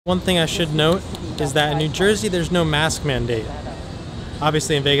One thing I should note is that in New Jersey there's no mask mandate.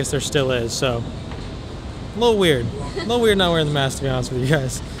 Obviously in Vegas there still is, so a little weird. A little weird not wearing the mask, to be honest with you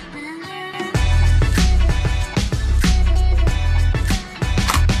guys.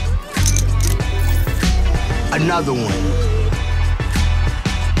 Another one.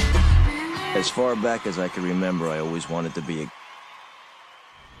 As far back as I can remember, I always wanted to be a...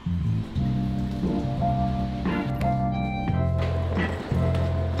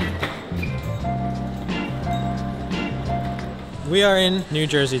 We are in New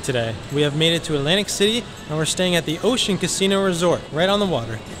Jersey today. We have made it to Atlantic City and we're staying at the Ocean Casino Resort, right on the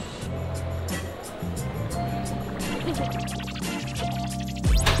water.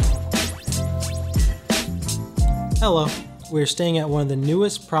 Hello. We're staying at one of the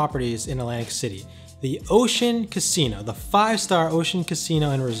newest properties in Atlantic City, the Ocean Casino, the 5-star Ocean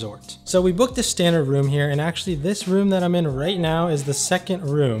Casino and Resort. So we booked a standard room here, and actually this room that I'm in right now is the second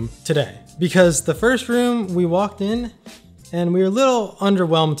room today. Because the first room we walked in and we were a little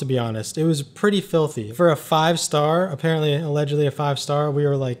underwhelmed, to be honest. It was pretty filthy. For a 5-star, apparently allegedly a 5-star, we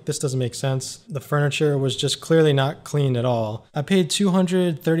were like, this doesn't make sense. The furniture was just clearly not clean at all. I paid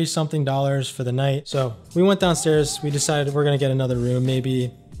 $230 something for the night. So we went downstairs, we decided we're gonna get another room.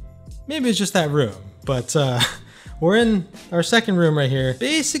 Maybe it's just that room. But we're in our second room right here.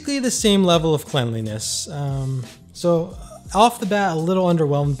 Basically the same level of cleanliness. So off the bat, a little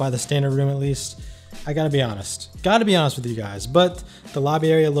underwhelmed by the standard room at least. I gotta be honest with you guys, but the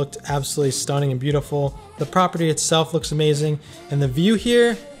lobby area looked absolutely stunning and beautiful. The property itself looks amazing, and the view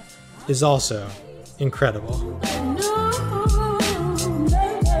here is also incredible.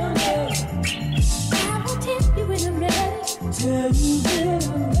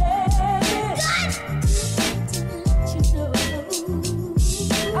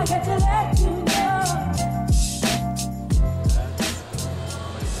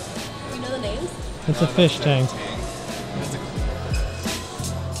 It's a fish tank.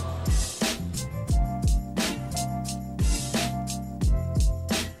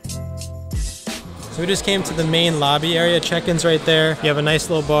 So we just came to the main lobby area. Check-in's right there. You have a nice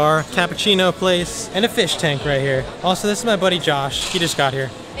little bar, cappuccino place, and a fish tank right here. Also, this is my buddy Josh. He just got here.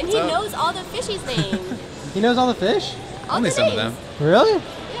 And he knows all the fishies' names. He knows all the fish? Only some of them. Really?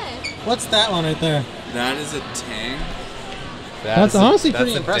 Yeah. What's that one right there? That is a tang. That's honestly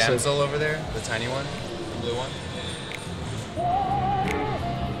pretty impressive. That's the damsel over there, the tiny one, the blue one.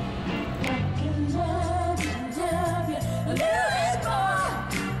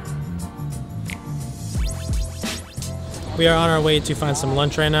 We are on our way to find some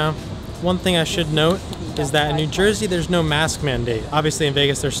lunch right now. One thing I should note is that in New Jersey there's no mask mandate. Obviously in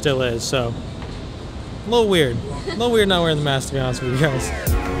Vegas there still is, so a little weird. A little weird not wearing the mask, to be honest with you guys.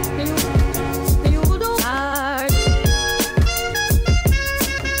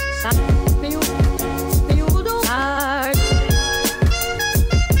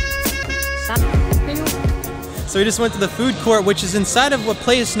 So we just went to the food court, which is inside of what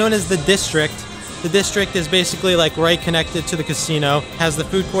place known as the District. The District is basically like right connected to the casino. Has the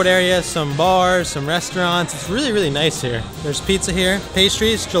food court area, some bars, some restaurants. It's really, really nice here. There's pizza here,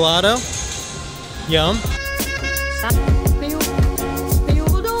 pastries, gelato. Yum.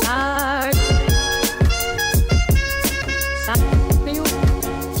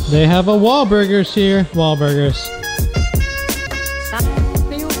 They have a Wahlburgers here. Wahlburgers.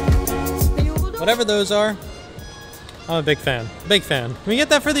 Whatever those are, I'm a big fan. Big fan. Can we get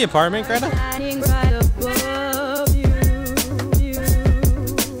that for the apartment, Greta?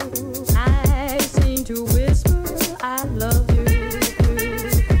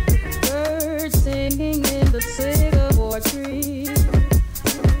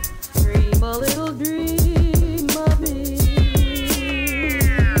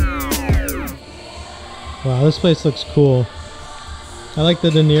 Wow, this place looks cool. I like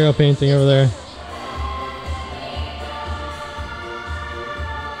the De Niro painting over there.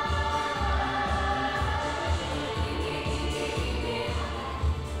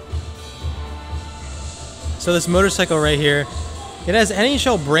 So this motorcycle right here, it has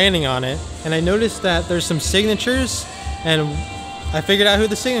NHL branding on it, and I noticed that there's some signatures, and I figured out who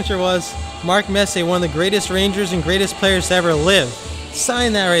the signature was. Mark Messier, one of the greatest Rangers and greatest players to ever live.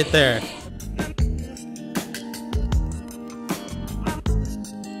 Sign that right there.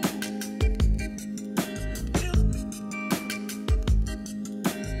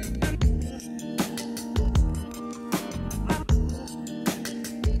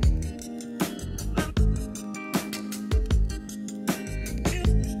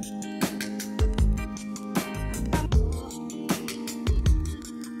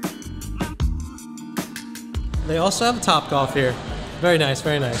 They also have Topgolf here. Very nice,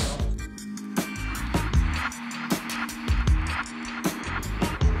 very nice.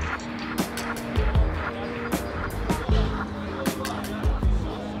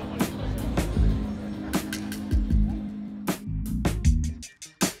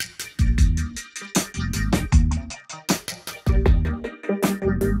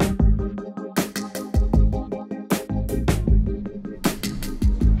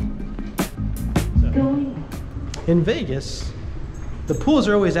 In Vegas, the pools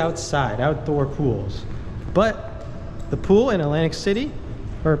are always outside, outdoor pools. But the pool in Atlantic City,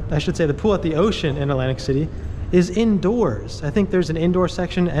 or I should say the pool at the ocean in Atlantic City, is indoors. I think there's an indoor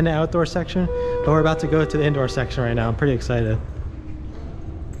section and an outdoor section, but we're about to go to the indoor section right now. I'm pretty excited.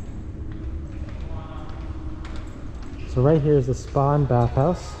 So right here is the spa and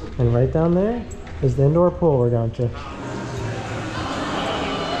bathhouse, and right down there is the indoor pool we're going to.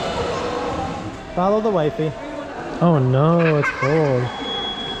 Follow the wifey. Oh no, it's cold.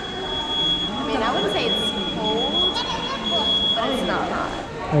 I mean, I wouldn't say it's cold, but it's not hot.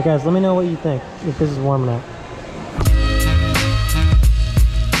 Alright guys, let me know what you think, if this is warm enough.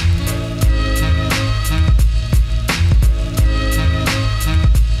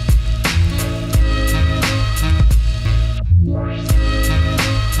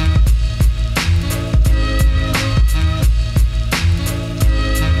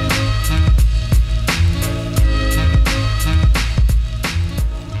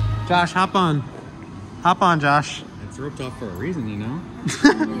 Josh, hop on. Hop on, Josh. It's roped off for a reason, you know?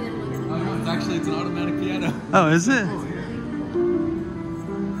 Oh, no, it's an automatic piano. Oh, is it? Oh, yeah.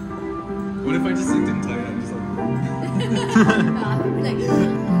 What if I just like, didn't tell you? I'm just like...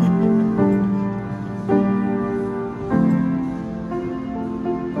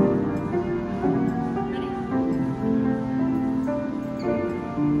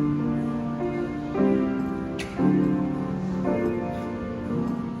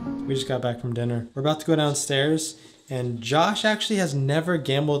 We just got back from dinner. We're about to go downstairs, and Josh actually has never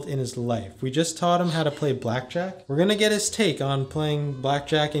gambled in his life. We just taught him how to play blackjack. We're gonna get his take on playing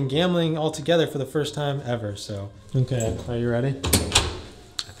blackjack and gambling all together for the first time ever, so. Okay, are you ready?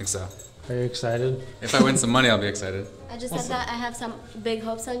 I think so. Are you excited? If I win some money, I'll be excited. I just said that I have some big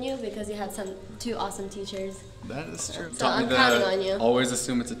hopes on you because you have two awesome teachers. That is true. So I'm counting on you. Always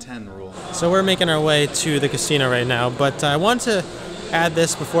assume it's a 10 rule. So we're making our way to the casino right now, but I want to add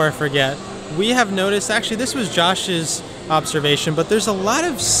this before I forget. We have noticed, actually this was Josh's observation, but there's a lot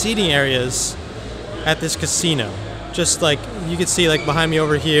of seating areas at this casino. Just like you can see like behind me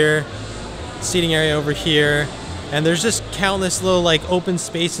over here, seating area over here, and there's just countless little like open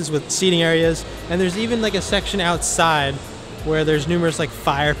spaces with seating areas, and there's even like a section outside where there's numerous like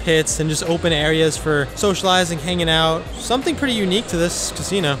fire pits and just open areas for socializing, hanging out. Something pretty unique to this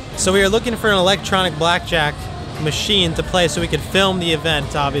casino. So we are looking for an electronic blackjack machine to play so we could film the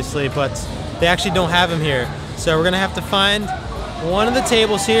event, obviously, but they actually don't have them here. So we're gonna have to find one of the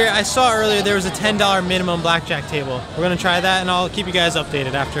tables here. I saw earlier there was a $10 minimum blackjack table. We're gonna try that, and I'll keep you guys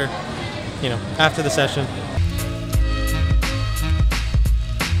updated after, you know, after the session.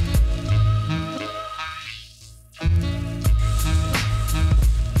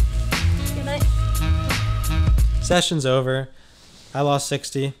 Good night. Session's over. I lost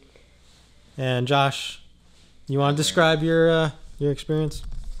 60. And Josh, you want to describe your experience?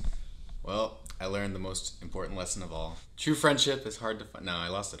 Well, I learned the most important lesson of all. True friendship is hard to find. No, I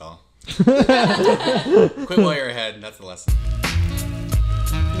lost it all. Quit while you're ahead. That's the lesson.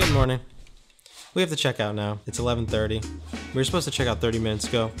 Good morning. We have to check out now. It's 11:30. We were supposed to check out 30 minutes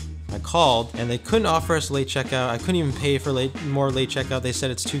ago. I called and they couldn't offer us late checkout. I couldn't even pay for more late checkout. They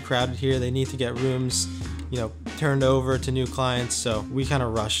said it's too crowded here. They need to get rooms, you know, turned over to new clients. So we kind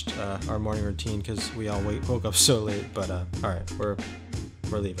of rushed our morning routine because we all woke up so late. But all right, we're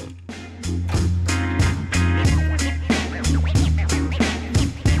leaving.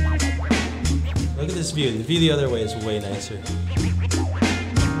 Look at this view. The view the other way is way nicer.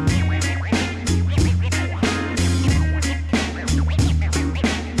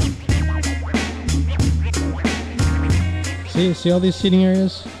 See all these seating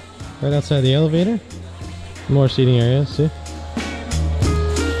areas? Right outside the elevator? More seating areas, see?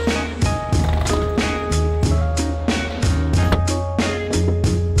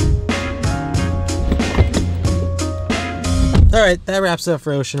 Alright, that wraps it up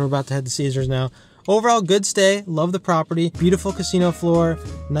for Ocean. We're about to head to Caesars now. Overall, good stay. Love the property. Beautiful casino floor.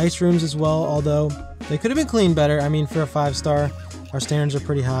 Nice rooms as well, although they could have been cleaned better. I mean, for a 5-star. Our standards are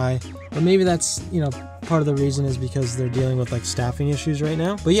pretty high, but maybe that's, you know, part of the reason is because they're dealing with like staffing issues right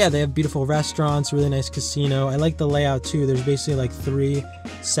now. But yeah, they have beautiful restaurants, really nice casino. I like the layout too. There's basically like 3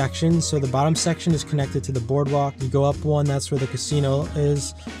 sections. So the bottom section is connected to the boardwalk. You go up one, that's where the casino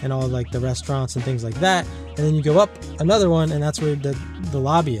is and all like the restaurants and things like that. And then you go up another one, and that's where the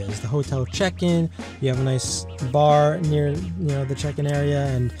lobby is, the hotel check-in. You have a nice bar near, you know, the check-in area,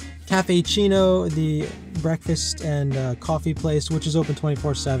 and Cafe Chino, the breakfast and coffee place, which is open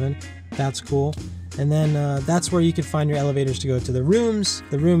 24/7. That's cool. And then that's where you can find your elevators to go to the rooms.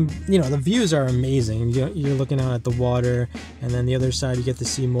 The room, you know, the views are amazing. You're looking out at the water, and then the other side you get to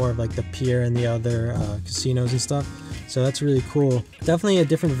see more of like the pier and the other casinos and stuff. So that's really cool. Definitely a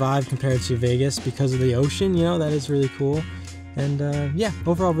different vibe compared to Vegas because of the ocean, you know, that is really cool. And yeah,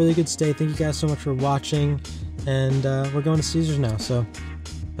 overall really good stay. Thank you guys so much for watching. And we're going to Caesars now, so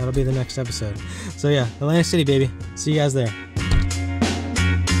that'll be the next episode. So yeah, Atlantic City, baby. See you guys there.